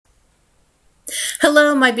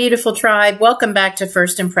Hello, my beautiful tribe. Welcome back to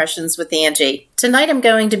First Impressions with Angie. Tonight I'm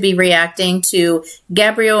going to be reacting to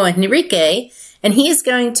Gabriel Henrique, and he is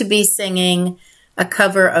going to be singing a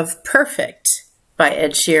cover of Perfect by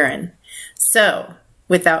Ed Sheeran. So,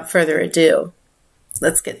 without further ado,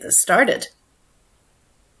 let's get this started.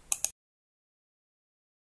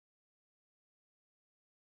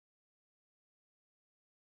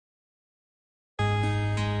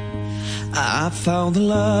 I found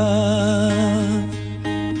love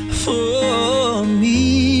for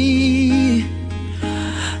me,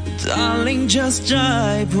 darling, just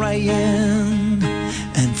dive right in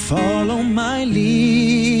and follow my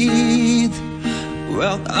lead.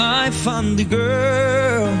 Well, I found the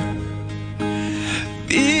girl,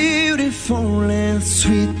 beautiful and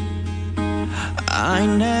sweet. I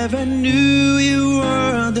never knew you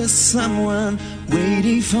were the someone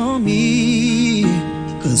waiting for me,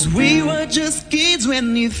 'cause we were just kids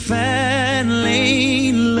when we fell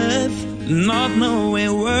in love, not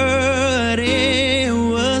knowing what it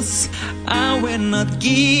was. I will not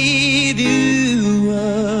give you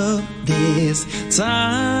up this time,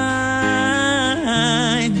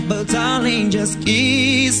 but darling, just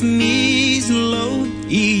kiss me slow.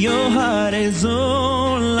 Your heart is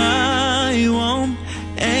all I want,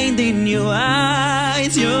 and in your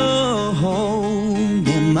eyes you're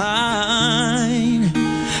holding mine.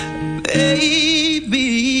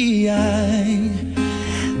 Baby, I'm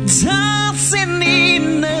dancing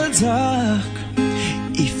in the dark,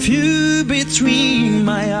 if you between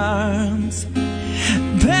my arms,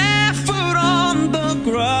 barefoot on the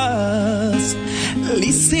grass,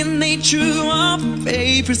 listening to our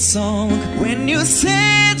favorite song. When you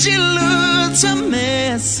said you looked a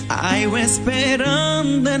mess, I whispered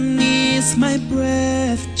underneath my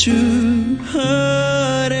breath to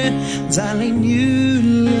hurt it. Darling, you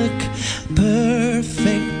look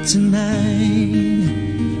perfect tonight.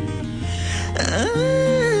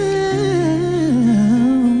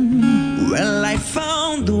 Well, I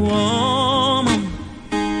found a woman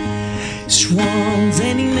strong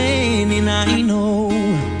than any man I know.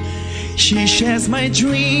 She shares my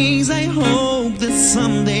dreams. I hope that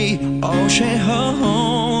someday I'll share her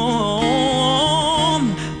home.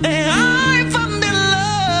 And I found the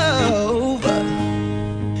love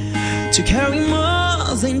to carry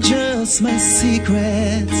more than just my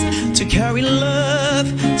secrets, to carry love,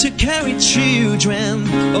 to carry children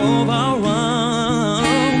of our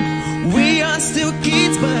own. We are still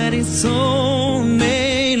kids, but it's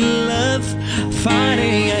only love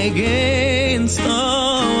fighting against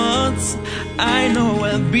odds. I know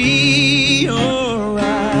I'll be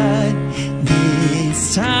alright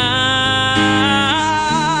this time.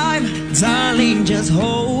 Darling, just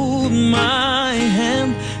hold my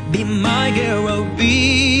hand, be my girl, I'll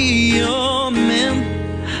be your man.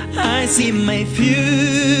 I see my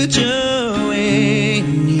future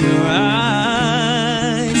in your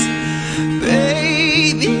eyes.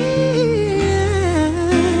 Baby,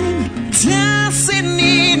 I'm dancing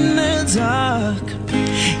in the dark,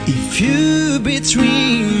 if you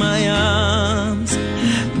between my arms,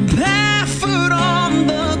 barefoot on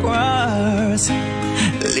the grass,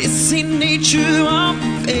 listening to our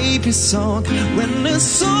favorite song. When I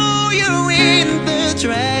saw you in the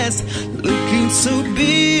dress, looking so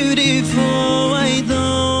beautiful, I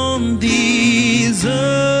don't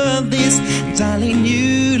deserve this. Darling,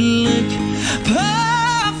 you look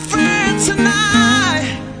perfect tonight.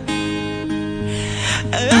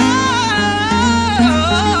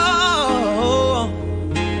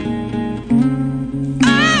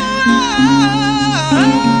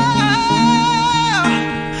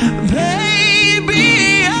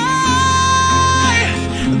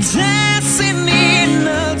 Dancing in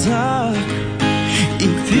the dark,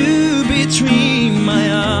 if you between my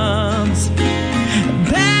arms,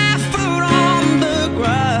 barefoot on the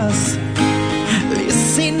grass,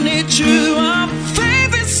 listening to our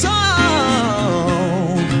favorite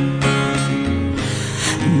song.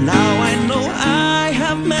 Now I know I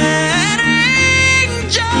have met an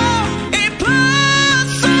angel in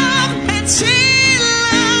person, and she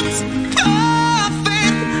looks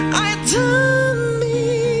perfect. I don't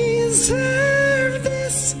deserve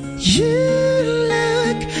this. You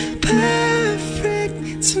look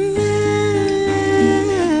perfect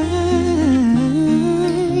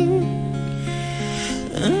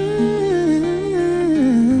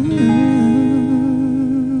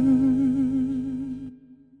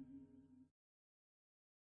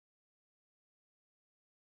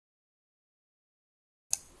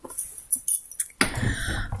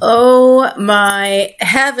Oh my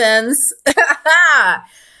heavens.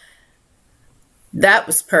 That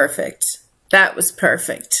was perfect. That was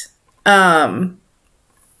perfect.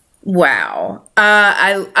 Wow.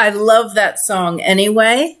 I love that song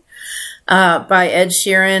anyway, by Ed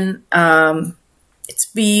Sheeran. It's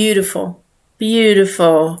beautiful,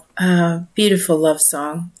 beautiful, beautiful love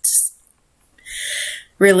song. Just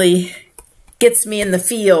really gets me in the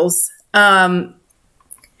feels. And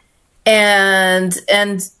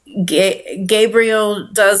Gabriel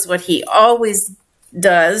does what he always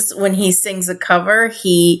does when he sings a cover.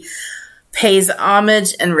 He pays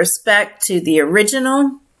homage and respect to the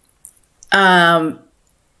original. But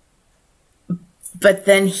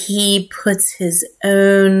then he puts his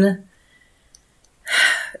own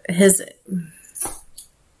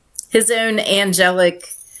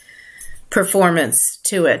angelic performance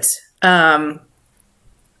to it,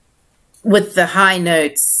 with the high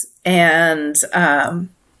notes and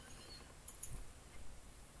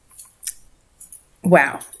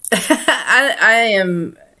wow.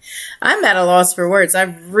 I'm at a loss for words. I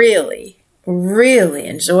really, really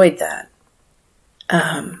enjoyed that.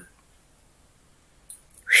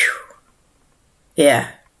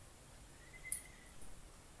 Yeah.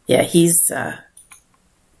 Yeah, he's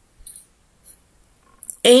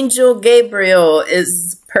Angel Gabriel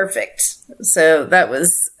is perfect. So that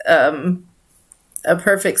was a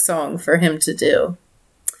perfect song for him to do.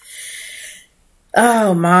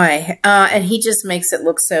 Oh my. And he just makes it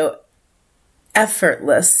look so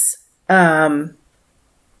effortless.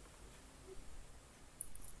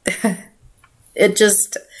 It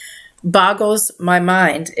just boggles my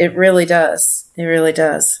mind. It really does. It really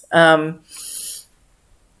does.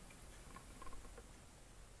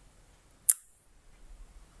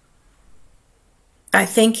 I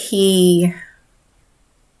think he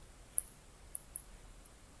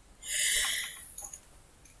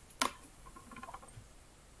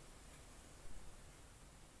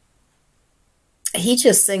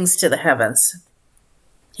just sings to the heavens.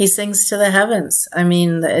 He sings to the heavens. I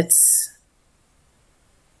mean, there's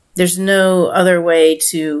no other way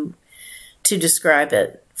to describe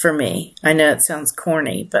it for me. I know it sounds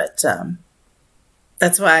corny, but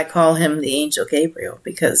that's why I call him the Angel Gabriel,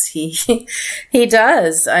 because he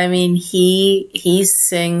does. I mean, he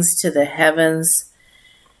sings to the heavens,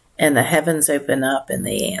 and the heavens open up and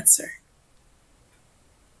they answer.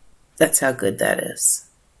 That's how good that is.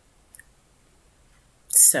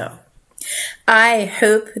 So, I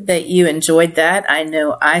hope that you enjoyed that. I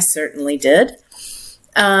know I certainly did.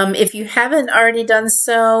 If you haven't already done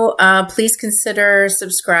so, please consider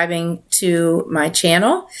subscribing to my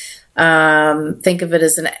channel. Think of it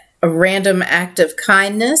as a random act of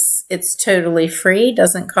kindness. It's totally free,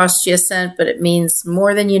 doesn't cost you a cent, but it means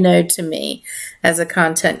more than you know to me as a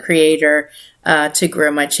content creator to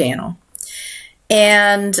grow my channel.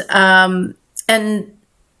 And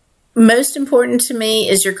most important to me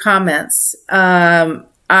is your comments.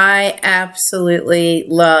 I absolutely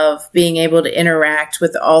love being able to interact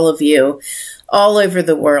with all of you all over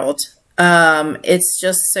the world. It's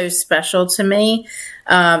just so special to me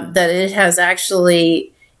that it has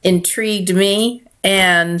actually intrigued me,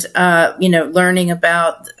 and learning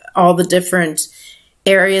about all the different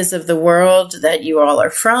areas of the world that you all are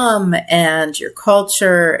from, and your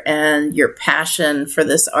culture and your passion for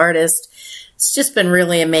this artist. It's just been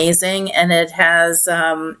really amazing, and it has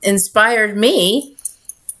inspired me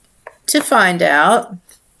to find out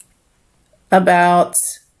about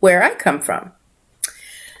where I come from.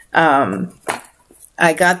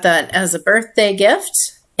 I got that as a birthday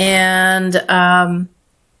gift, and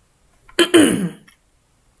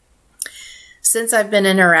since I've been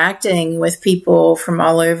interacting with people from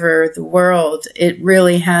all over the world, it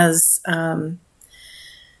really has, and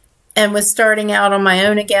with starting out on my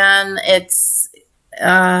own again, it's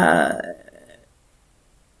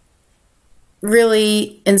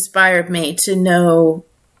really inspired me to know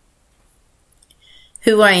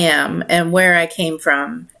who I am and where I came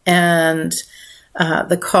from, and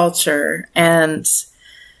the culture. And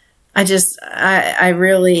I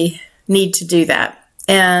really need to do that.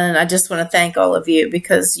 And I just want to thank all of you,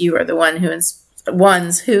 because you are the ones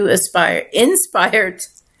who inspired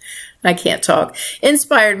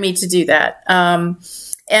me to do that.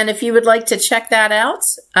 And if you would like to check that out,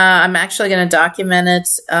 I'm actually going to document it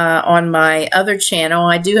on my other channel.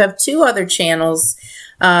 I do have 2 other channels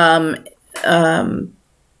in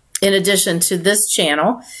addition to this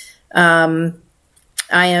channel. I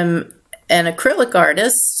am an acrylic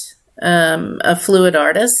artist, a fluid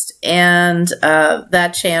artist, and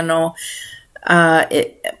that channel,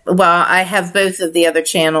 I have both of the other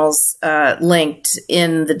channels linked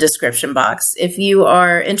in the description box. If you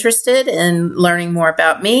are interested in learning more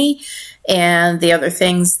about me and the other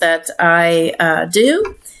things that I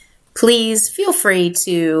do, please feel free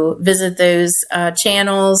to visit those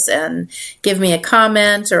channels and give me a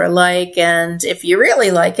comment or a like. And if you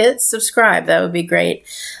really like it, subscribe. That would be great.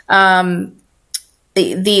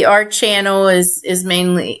 The art channel is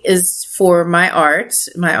mainly for my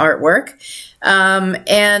artwork.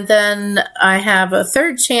 And then I have a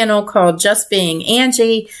third channel called Just Being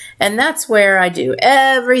Angie, and that's where I do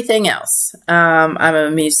everything else. I'm a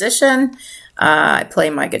musician. I play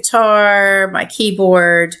my guitar, my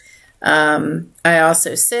keyboard. I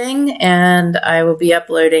also sing, and I will be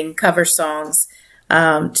uploading cover songs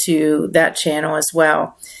to that channel as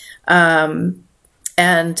well.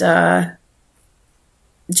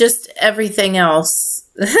 Just everything else.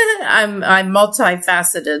 I'm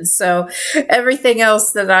multifaceted, so everything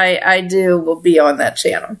else that I do will be on that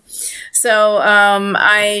channel. So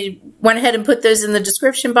I went ahead and put those in the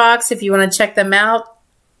description box. If you want to check them out,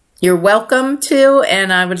 you're welcome to,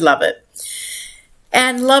 and I would love it.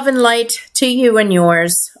 And love and light to you and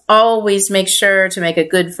yours. Always make sure to make a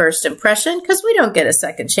good first impression, because we don't get a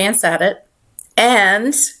second chance at it.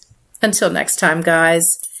 And until next time,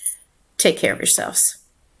 guys, take care of yourselves.